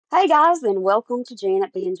Hey guys, and welcome to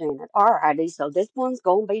Janet being Janet. Alrighty, so this one's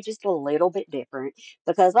gonna be just a little bit different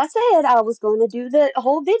because I said I was going to do the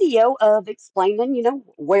whole video of explaining,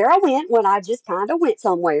 where I went when I just kind of went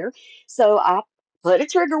somewhere. So I put a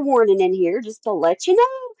trigger warning in here just to let you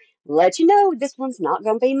know this one's not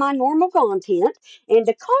going to be my normal content and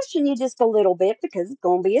to caution you just a little bit because it's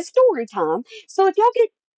going to be a story time. So if y'all get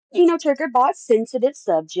triggered by sensitive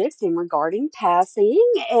subjects in regarding passing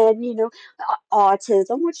and,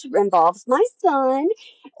 autism, which involves my son,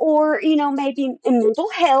 or, maybe mental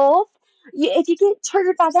health. If you get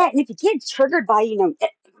triggered by that, and if you get triggered by,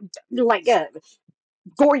 like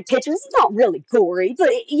gory pictures. It's not really gory, but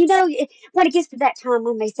when it gets to that time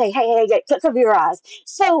when they say, "Hey, cover your eyes,"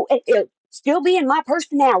 so it still be in my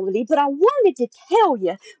personality, but I wanted to tell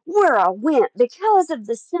you where I went because of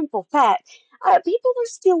the simple fact. People are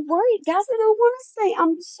still worried, guys, and I want to say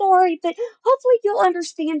I'm sorry, but hopefully you'll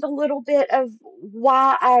understand a little bit of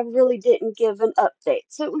why I really didn't give an update.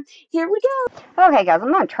 So here we go. Okay, guys,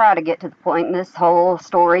 I'm gonna try to get to the point in this whole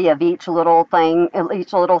story of each little thing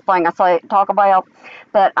I say talk about.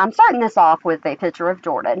 But I'm starting this off with a picture of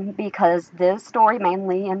Jordan because this story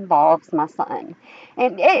mainly involves my son.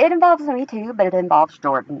 And it involves me too, but it involves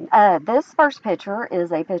Jordan. This first picture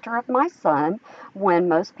is a picture of my son when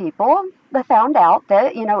most people found out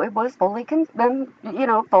that, it was fully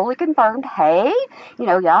confirmed. Hey,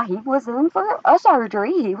 yeah, he was in for a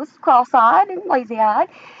surgery. He was cross-eyed and lazy-eyed.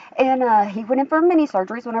 And he went in for many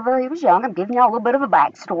surgeries whenever he was young. I'm giving y'all a little bit of a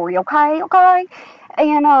backstory, okay? Okay?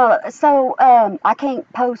 And so I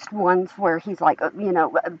can't post ones where he's like, a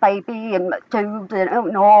baby and tubes and oh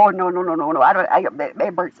no, no, no, no, no, no.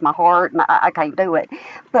 It breaks my heart and I can't do it.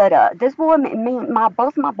 But this boy,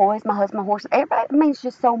 both my boys, my husband, horse, it means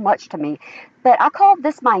just so much to me. But I call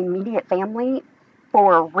this my immediate family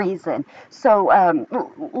for a reason. So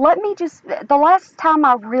let me just, the last time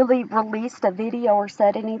I really released a video or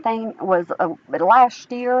said anything was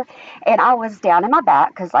last year, and I was down in my back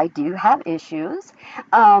because I do have issues.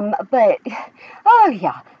 But, oh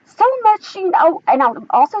yeah. So much, and I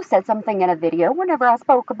also said something in a video whenever I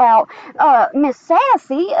spoke about Miss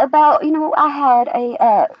Sassy about, I had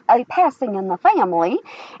a passing in the family,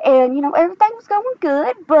 and everything was going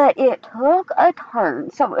good, but it took a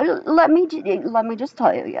turn. So let me just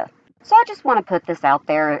tell you. So I just want to put this out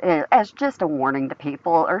there as just a warning to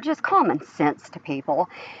people, or just common sense to people.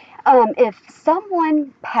 If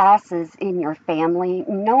someone passes in your family,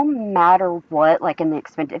 no matter what, like in the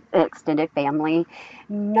extended family,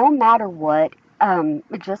 no matter what,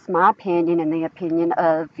 just my opinion and the opinion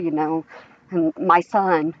of, my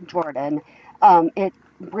son, Jordan, it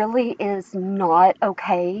really is not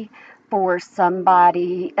okay for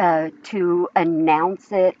somebody to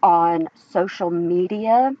announce it on social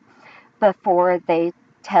media before they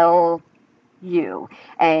tell you.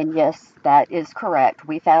 And yes, that is correct.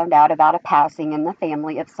 We found out about a passing in the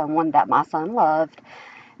family of someone that my son loved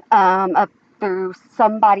through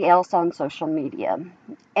somebody else on social media.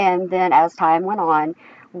 And then as time went on,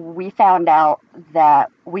 we found out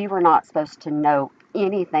that we were not supposed to know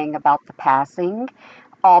anything about the passing,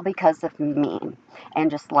 all because of me.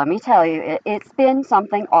 And just let me tell you, it's been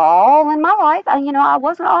something all in my life. I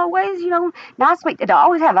wasn't always, nice, sweet. Did I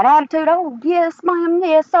always have an attitude? Oh, yes, ma'am,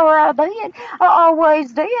 yes, sir, I did. I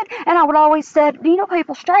always did. And I would always set,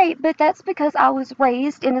 people straight. But that's because I was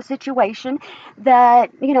raised in a situation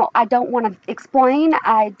that, I don't want to explain.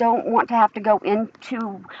 I don't want to have to go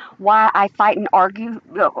into why I fight and argue.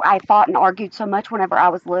 I fought and argued so much whenever I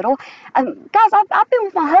was little. Guys, I've been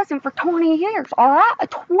with my husband for 20 years, all right?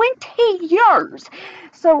 20 years.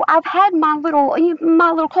 So I've had my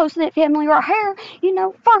little close-knit family right here,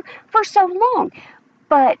 for so long.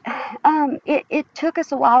 But it took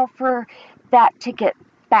us a while for that to get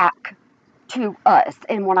back to us.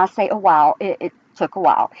 And when I say a while, it took a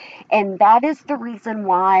while. And that is the reason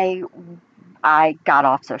why I got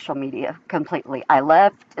off social media completely. I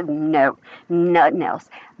left, no, nothing else.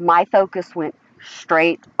 My focus went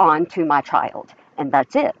straight onto my child, and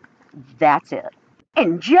that's it. That's it.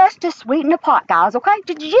 And just to sweeten the pot, guys, okay?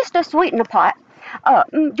 Just to sweeten the pot,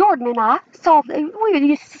 Jordan and I we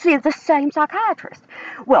used to see the same psychiatrist.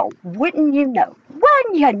 Well, wouldn't you know,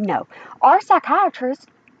 our psychiatrist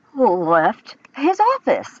left his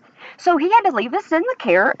office. So he had to leave us in the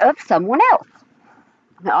care of someone else.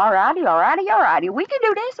 Alrighty, alrighty, alrighty. We can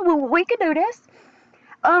do this. We can do this.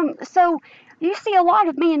 So you see a lot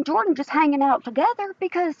of me and Jordan just hanging out together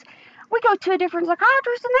because we go to a different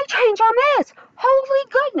psychiatrist and they change our meds. Holy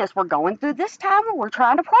goodness, we're going through this time where we're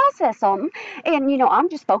trying to process something. And, I'm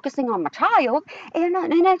just focusing on my child. And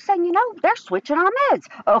the next thing you know, they're switching our meds.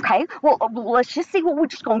 Okay, well, let's just see what we're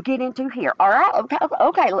just going to get into here. All right,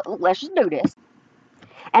 okay, let's just do this.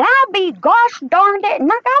 And I'll be gosh darned it, and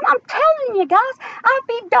I'm telling you guys, I'll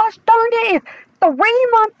be gosh darned it if 3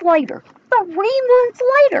 months later,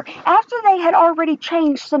 after they had already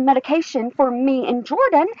changed some medication for me and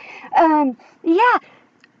Jordan, yeah,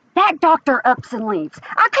 that doctor ups and leaves.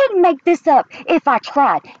 I couldn't make this up if I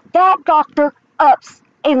tried. That doctor ups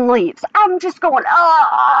and leaves. I'm just going,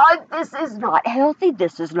 this is not healthy.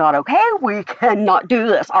 This is not okay. We cannot do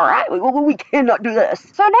this. All right, we cannot do this.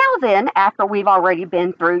 So now then, after we've already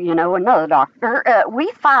been through, another doctor,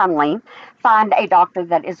 we finally find a doctor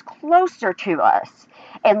that is closer to us.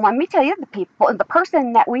 And let me tell you, the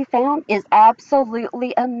person that we found is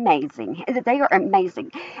absolutely amazing. They are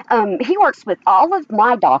amazing. He works with all of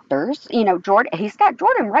my doctors. Jordan, he's got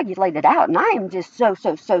Jordan regulated out, and I am just so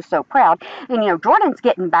proud. And, Jordan's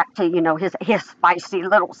getting back to, his spicy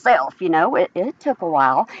little self. It took a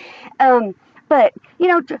while. But,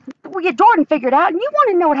 we get Jordan figured out, and you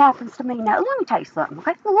want to know what happens to me now. Let me tell you something,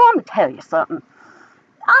 okay? Well, let me tell you something.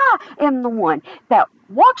 I am the one that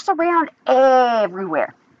walks around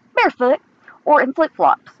everywhere, barefoot or in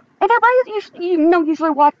flip-flops. And everybody,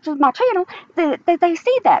 usually watches my channel, they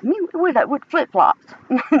see that, me with flip-flops.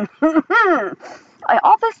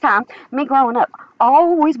 All this time, me growing up, I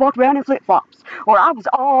always walked around in flip-flops. Or I was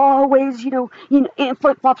always, in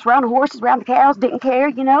flip-flops around the horses, around the cows, didn't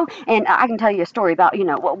care, And I can tell you a story about,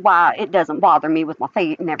 why it doesn't bother me with my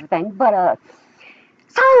feet and everything. But,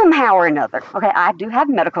 somehow or another, okay, I do have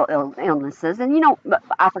medical illnesses, and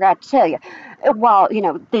I forgot to tell you, while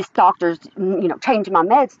these doctors changing my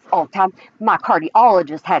meds all the time, my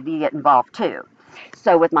cardiologist had to get involved too.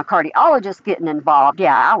 So with my cardiologist getting involved,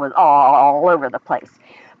 yeah, I was all over the place.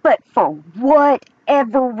 But for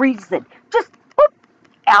whatever reason, just whoop,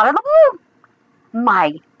 out of the blue,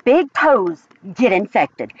 my big toes get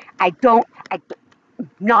infected.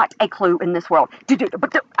 Not a clue in this world.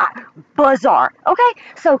 Bizarre. Okay,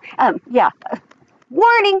 so yeah.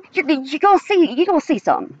 Warning, you're gonna see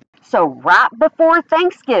something. So right before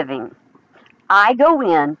Thanksgiving, I go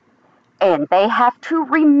in and they have to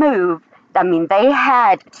remove. They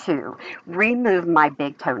had to remove my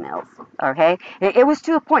big toenails. Okay, it was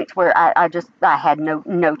to a point where I had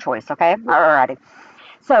no choice. Okay, alrighty.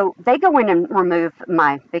 So they go in and remove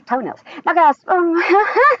my big toenails. Now, guys, a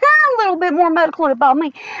little bit more medical about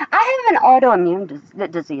me. I have an autoimmune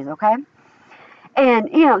disease, okay? And,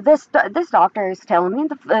 this doctor is telling me,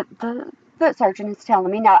 the foot surgeon is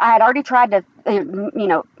telling me. Now, I had already tried to,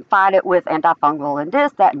 fight it with antifungal and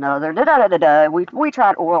this, that, and other. We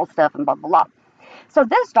tried oral stuff and blah, blah, blah. So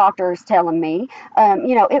this doctor is telling me,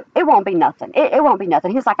 it won't be nothing. It won't be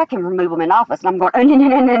nothing. He's like, I can remove them in office. And I'm going,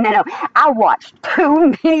 no. I watched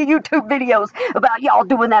too many YouTube videos about y'all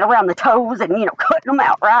doing that around the toes and, cutting them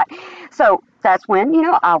out, right? So that's when,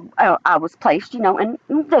 I was placed, in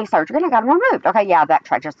day surgery and I got them removed. Okay, yeah, I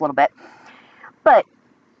backtracked just a little bit. But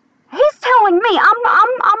he's telling me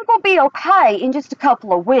I'm going to be okay in just a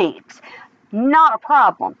couple of weeks. Not a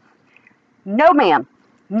problem. No, ma'am.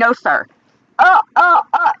 No, sir.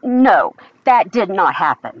 No, that did not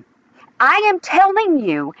happen. I am telling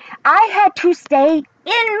you, I had to stay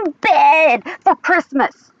in bed for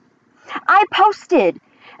Christmas. I posted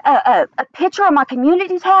a picture on my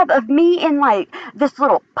community tab of me in like this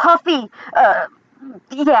little puffy,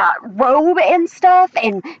 robe and stuff,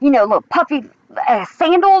 and little puffy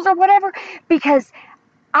sandals or whatever, because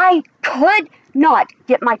I could not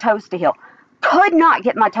get my toes to heal.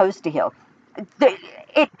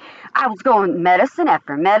 I was going medicine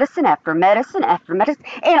after medicine after medicine after medicine,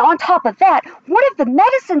 and on top of that, one of the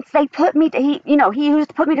medicines they put me to, he used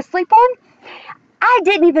to put me to sleep on, I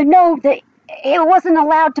didn't even know that it wasn't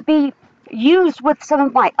allowed to be used with some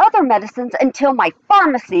of my other medicines until my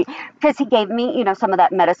pharmacy, because he gave me, some of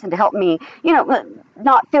that medicine to help me,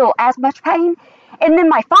 not feel as much pain. And then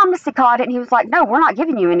my pharmacy caught it, and he was like, no, we're not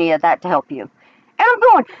giving you any of that to help you. And I'm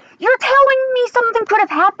going, you're telling me something could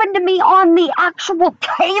have happened to me on the actual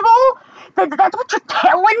table? That's what you're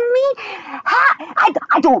telling me?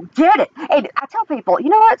 I don't get it. And I tell people, you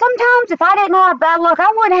know what? Sometimes if I didn't have bad luck,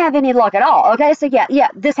 I wouldn't have any luck at all. Okay, so yeah,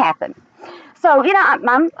 this happened. So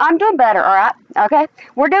I'm doing better. All right, okay,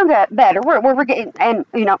 we're doing better. We're getting, and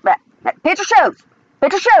picture shows.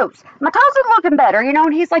 My toes are looking better,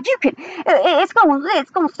 and he's like, it's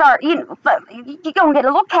going to start, you're going to get a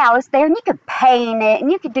little callus there, and you can paint it,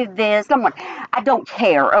 and you can do this. I'm like, I don't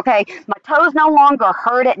care, okay? My toes no longer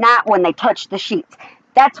hurt at night when they touch the sheets.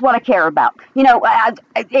 That's what I care about. And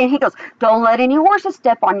he goes, don't let any horses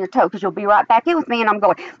step on your toe because you'll be right back in with me. And I'm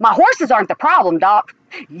going, my horses aren't the problem, Doc.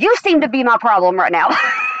 You seem to be my problem right now.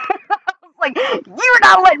 Like, you're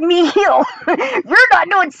not letting me heal. You're not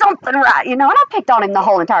doing something right, And I picked on him the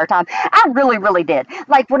whole entire time. I really, really did.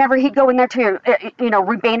 Like, whenever he'd go in there to,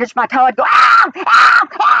 rebandage my toe, I'd go, ow, ow,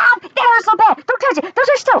 ow, that hurts so bad. Don't touch it. Don't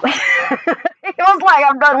touch your toe. He was like,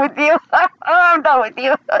 I'm done with you. I'm done with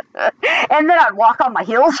you. And then I'd walk on my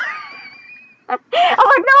heels. I'm like,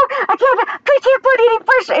 no, I can't put any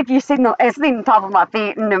pressure. If you've seen the top of my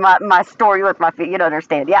feet and my story with my feet, you'd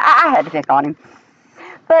understand. Yeah, I had to pick on him.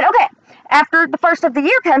 But okay, after the first of the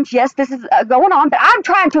year comes, yes, this is going on, but I'm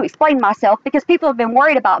trying to explain myself because people have been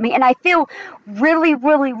worried about me, and I feel really,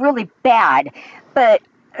 really, really bad. But,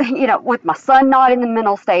 with my son not in the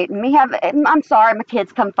mental state, and I'm sorry, my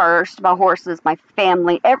kids come first, my horses, my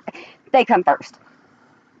family, they come first.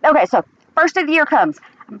 Okay, so first of the year comes.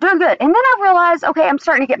 I'm doing good. And then I realize, okay, I'm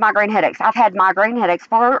starting to get migraine headaches. I've had migraine headaches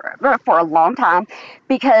for a long time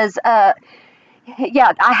because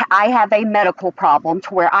yeah, I have a medical problem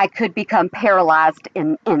to where I could become paralyzed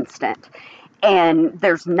in an instant. And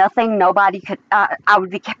there's nothing nobody could, I would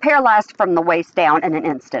be paralyzed from the waist down in an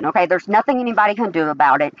instant. Okay, there's nothing anybody can do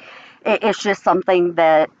about it. It's just something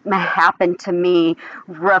that happened to me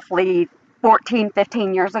roughly 14,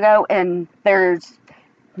 15 years ago, and there's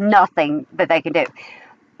nothing that they can do.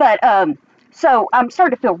 But so I'm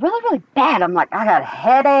starting to feel really, really bad. I'm like, I got a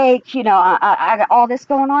headache, I got all this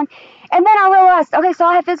going on. And then I realized, okay, so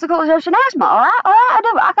I have physical exertion asthma, all right, I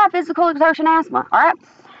do. I got physical exertion asthma, all right.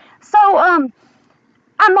 So I'm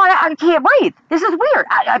like, I can't breathe. This is weird.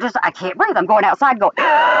 I can't breathe. I'm going outside, going.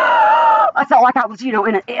 I felt like I was,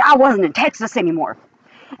 I wasn't in Texas anymore.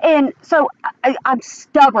 And so I'm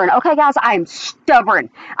stubborn. Okay, guys, I am stubborn.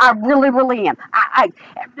 I really, really am.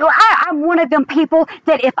 I'm one of them people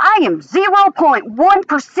that if I am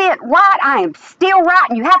 0.1% right, I am still right,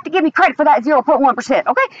 and you have to give me credit for that 0.1%.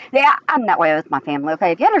 Okay? Yeah, I'm that way with my family.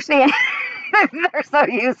 Okay, if you understand, they're so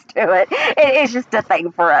used to it. It's just a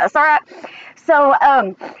thing for us. All right. So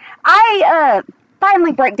I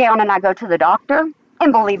finally break down and I go to the doctor,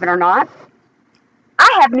 and believe it or not,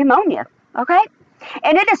 I have pneumonia. Okay.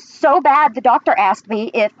 And it is so bad, the doctor asked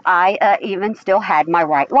me if I even still had my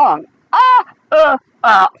right lung.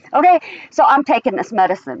 Okay, so I'm taking this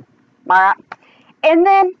medicine, all right? And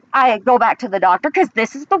then I go back to the doctor because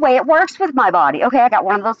this is the way it works with my body. Okay, I got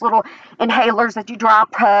one of those little inhalers that you dry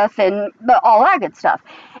puff and all that good stuff.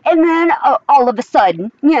 And then all of a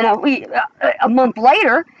sudden, a month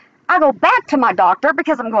later, I go back to my doctor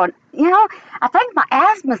because I'm going, I think my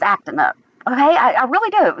asthma's acting up. Okay, I really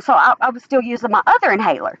do. So I was still using my other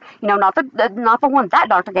inhaler. Not the one that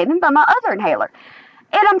doctor gave me, but my other inhaler.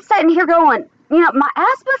 And I'm sitting here going, my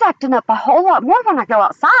asthma's acting up a whole lot more when I go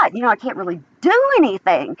outside. I can't really do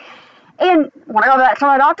anything. And when I go back to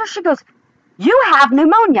my doctor, she goes, you have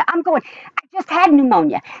pneumonia. I'm going, I just had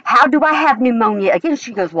pneumonia. How do I have pneumonia again?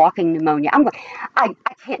 She goes, walking pneumonia. I'm going, I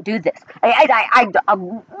can't do this.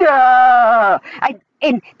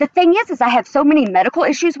 And the thing is I have so many medical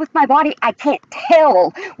issues with my body, I can't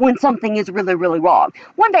tell when something is really, really wrong.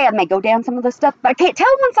 One day I may go down some of this stuff, but I can't tell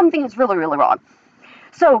when something is really, really wrong.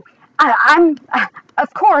 So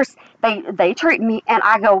of course, they treat me, and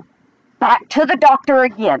I go back to the doctor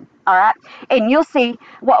again. All right. And you'll see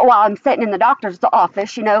while I'm sitting in the doctor's office,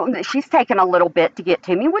 she's taking a little bit to get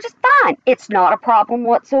to me, which is fine. It's not a problem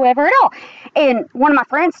whatsoever at all. And one of my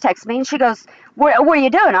friends texts me and she goes, what are you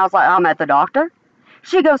doing? I was like, I'm at the doctor.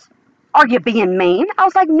 She goes, are you being mean? I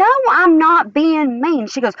was like, no, I'm not being mean.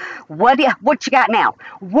 She goes, what you got now?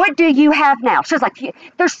 What do you have now? She was like,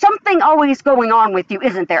 there's something always going on with you,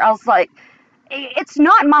 isn't there? I was like, it's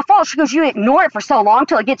not my fault. She goes, you ignore it for so long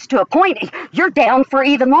till it gets to a point you're down for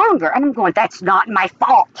even longer. And I'm going, that's not my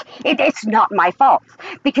fault. It's not my fault.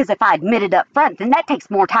 Because if I admit it up front, then that takes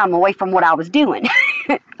more time away from what I was doing.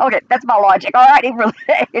 Okay, that's my logic. All right,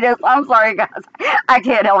 it is. I'm sorry, guys. I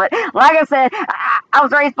can't help it. Like I said, I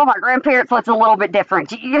was raised by my grandparents, so it's a little bit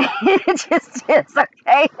different. It just is,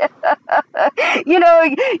 okay? You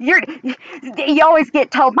always get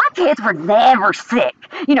told, my kids were never sick.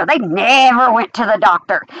 They never went to the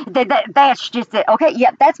doctor. That's just it. Okay,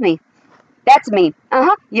 yep, that's me. That's me.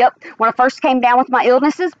 Yep. When I first came down with my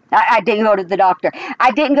illnesses, I didn't go to the doctor.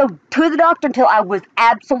 I didn't go to the doctor until I was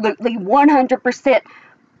absolutely 100%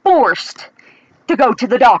 forced to go to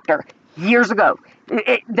the doctor years ago.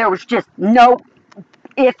 There was just no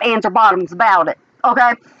ifs, ands, or bottoms about it.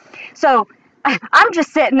 Okay? So I'm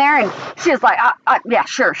just sitting there, and she was like, yeah,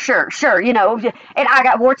 sure, sure, sure, and I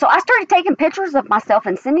got bored. So I started taking pictures of myself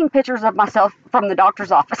and sending pictures of myself from the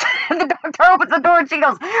doctor's office. The doctor opens the door, and she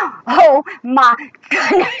goes, oh my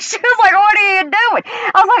goodness. She was like, what are you doing?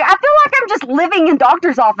 I was like, I feel like I'm just living in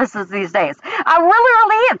doctor's offices these days. I really,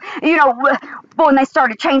 really am. But when they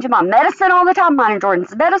started changing my medicine all the time, mine and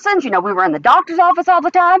Jordan's medicines, we were in the doctor's office all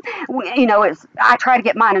the time. I try to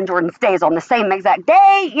get mine and Jordan's days on the same exact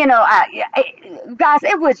day. Guys,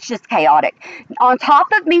 it was just chaotic. On top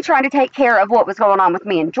of me trying to take care of what was going on with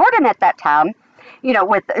me and Jordan at that time,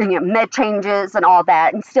 with med changes and all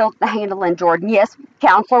that, and still handling Jordan. Yes,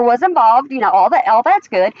 counselor was involved. All that's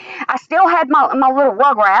good. I still had my little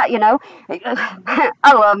rugrat.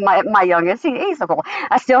 I love my youngest. He's so cool.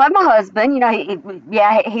 I still have my husband.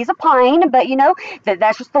 He's a plane, but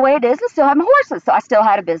that's just the way it is. I still have my horses, so I still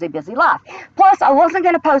had a busy life. Plus, I wasn't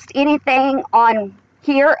going to post anything on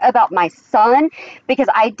here about my son because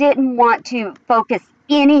I didn't want to focus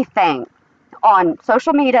anything on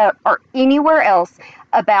social media or anywhere else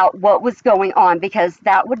about what was going on, because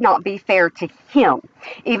that would not be fair to him,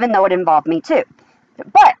 even though it involved me too.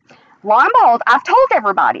 But lo and behold, I've told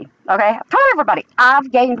everybody,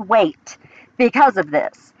 I've gained weight because of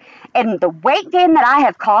this. And the weight gain that I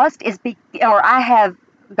have caused I have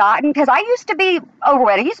gotten, because I used to be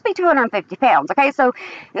overweight. I used to be 250 pounds. Okay, so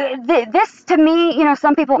this to me,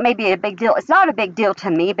 some people it may be a big deal. It's not a big deal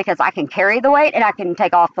to me because I can carry the weight and I can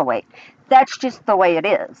take off the weight. That's just the way it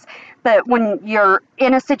is. But when you're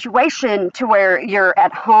in a situation to where you're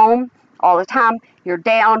at home all the time, you're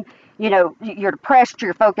down, you're depressed,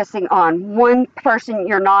 you're focusing on one person,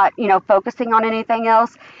 you're not, focusing on anything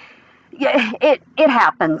else. Yeah, it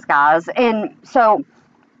happens, guys. And so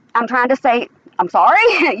I'm trying to say, I'm sorry,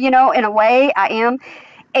 in a way I am.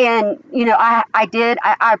 And,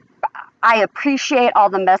 I appreciate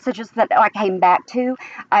all the messages that I came back to.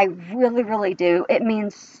 I really, really do. It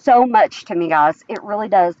means so much to me, guys. It really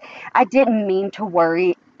does. I didn't mean to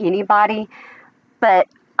worry anybody, but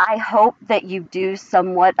I hope that you do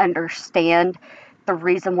somewhat understand the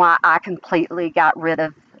reason why I completely got rid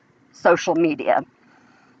of social media.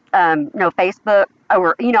 Facebook,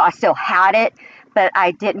 or, I still had it, but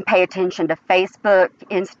I didn't pay attention to Facebook,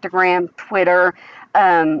 Instagram, Twitter.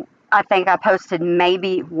 I think I posted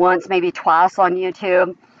maybe once, maybe twice on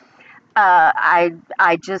YouTube. I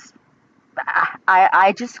just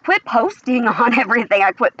quit posting on everything.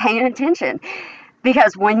 I quit paying attention,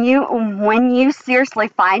 because when you seriously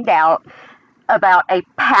find out about a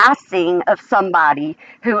passing of somebody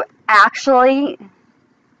who actually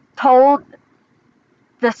told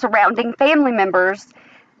the surrounding family members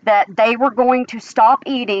that they were going to stop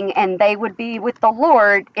eating and they would be with the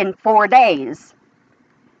Lord in 4 days.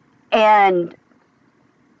 And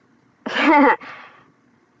the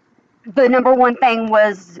number one thing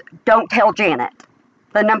was, don't tell Janet.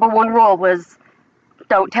 The number one rule was,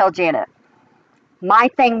 don't tell Janet. My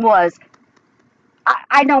thing was,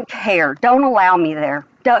 I don't care. Don't allow me there.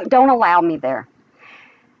 Don't allow me there.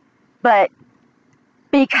 But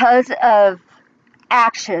because of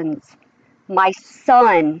actions, my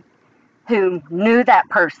son, who knew that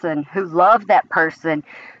person, who loved that person,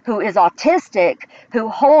 who is autistic, who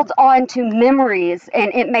holds on to memories,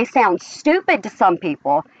 and it may sound stupid to some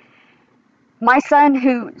people, my son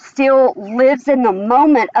who still lives in the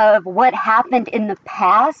moment of what happened in the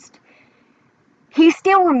past, he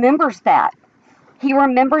still remembers that. He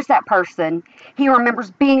remembers that person. He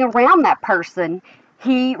remembers being around that person.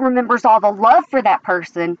 He remembers all the love for that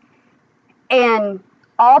person. And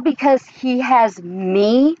all because he has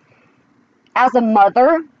me as a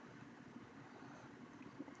mother,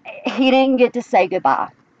 he didn't get to say goodbye.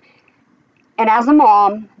 And as a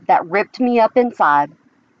mom, that ripped me up inside.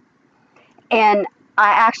 And I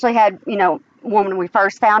actually had, when we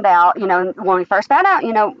first found out,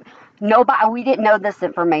 nobody, we didn't know this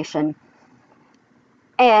information.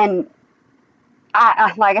 And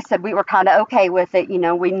like I said, we were kind of okay with it. We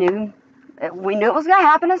knew it was going to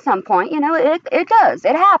happen at some point. It does.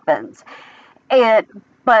 It happens.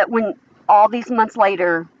 But when all these months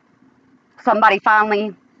later, somebody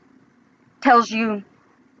finally tells you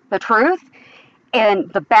the truth,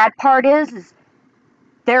 and the bad part is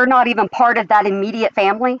they're not even part of that immediate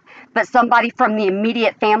family, but somebody from the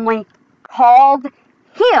immediate family called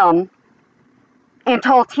him and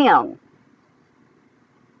told him.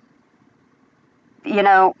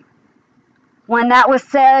 When that was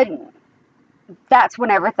said, that's when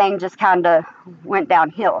everything just kind of went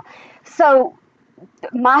downhill. So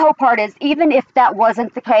my whole part is, even if that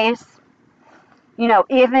wasn't the case,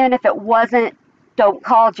 even if it wasn't, don't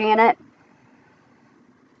call Janet,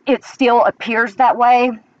 it still appears that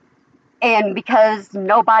way. And because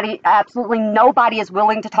nobody, absolutely nobody is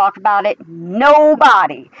willing to talk about it,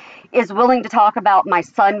 nobody is willing to talk about my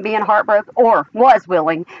son being heartbroken, or was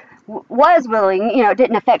willing, it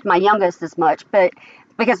didn't affect my youngest as much, but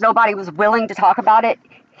because nobody was willing to talk about it,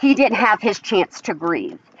 he didn't have his chance to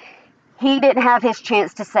grieve. He didn't have his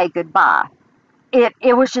chance to say goodbye.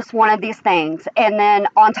 It was just one of these things. And then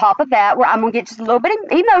on top of that, where I'm gonna get just a little bit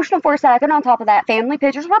emotional for a second, on top of that, family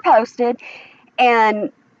pictures were posted,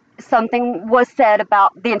 and something was said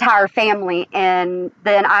about the entire family, and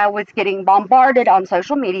then I was getting bombarded on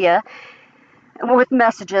social media with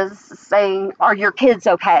messages saying, "Are your kids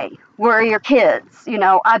okay? Where are your kids?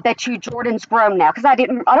 I bet you Jordan's grown now." Because I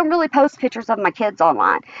don't really post pictures of my kids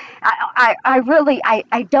online. I really,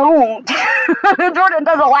 I don't. Jordan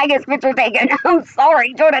doesn't like his picture taken. I'm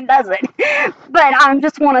sorry, Jordan doesn't. But I'm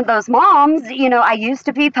just one of those moms. I used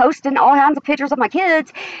to be posting all kinds of pictures of my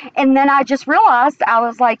kids, and then I just realized, I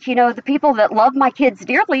was like, the people that love my kids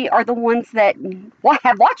dearly are the ones that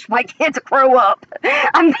have watched my kids grow up.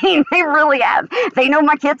 I mean, they really have. They know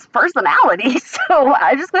my kids' personality, so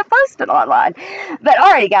I just quit posting online. But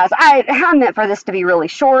alrighty, guys, I meant for this to be really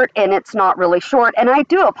short, and it's not really short, and I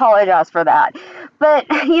do apologize for that. But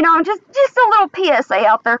just a little PSA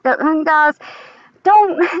out there, guys.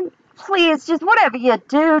 Don't, please, just whatever you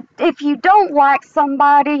do, if you don't like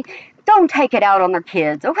somebody, don't take it out on their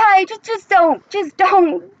kids, okay? Just don't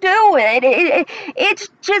do it. It's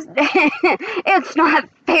just it's not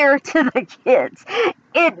fair to the kids.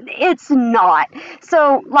 It's not.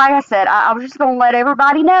 So, like I said, I was just gonna let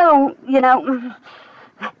everybody know,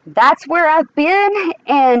 that's where I've been,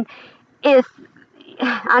 and if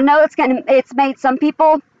I know it's made some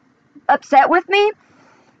people upset with me.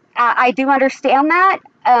 I do understand that.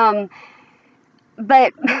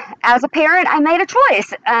 But as a parent, I made a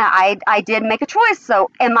choice. I did make a choice.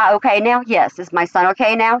 So am I okay now? Yes. Is my son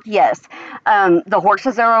okay now? Yes. The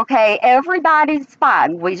horses are okay. Everybody's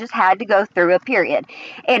fine. We just had to go through a period.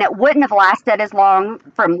 And it wouldn't have lasted as long,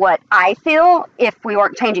 from what I feel, if we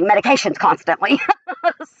weren't changing medications constantly.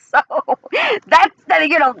 So that's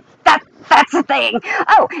the thing.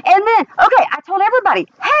 Oh, and then, okay, I told everybody,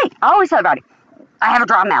 hey, I always tell everybody, I have a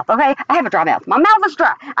dry mouth, okay? I have a dry mouth. My mouth is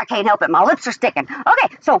dry. I can't help it. My lips are sticking.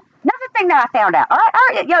 Okay, so another thing that I found out. All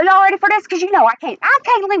right, y'all ready for this? Because I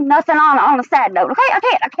can't leave nothing on a sad note, okay?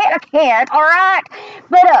 I can't. All right,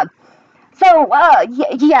 but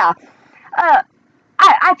yeah.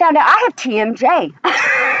 I found out I have TMJ.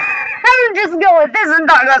 I'm just going, this is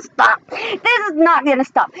not going to stop. This is not going to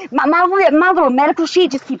stop. My little medical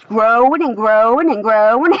sheet just keeps growing and growing and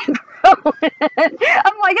growing and growing.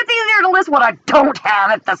 I'm like, it's easier to list what I don't have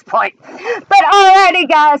at this point. But alrighty,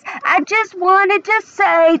 guys, I just wanted to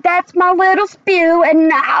say that's my little spew,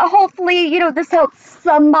 and hopefully, this helps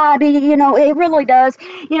somebody. It really does.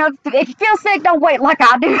 If you feel sick, don't wait like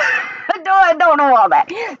I do. I don't know all that.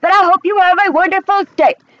 But I hope you have a wonderful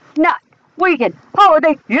day, night, weekend,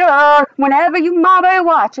 holiday, yeah, whenever you might be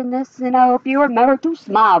watching this, and I hope you remember to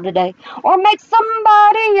smile today, or make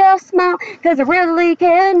somebody else smile, because it really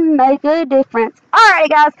can make a difference. Alright,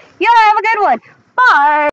 guys, you have a good one. Bye.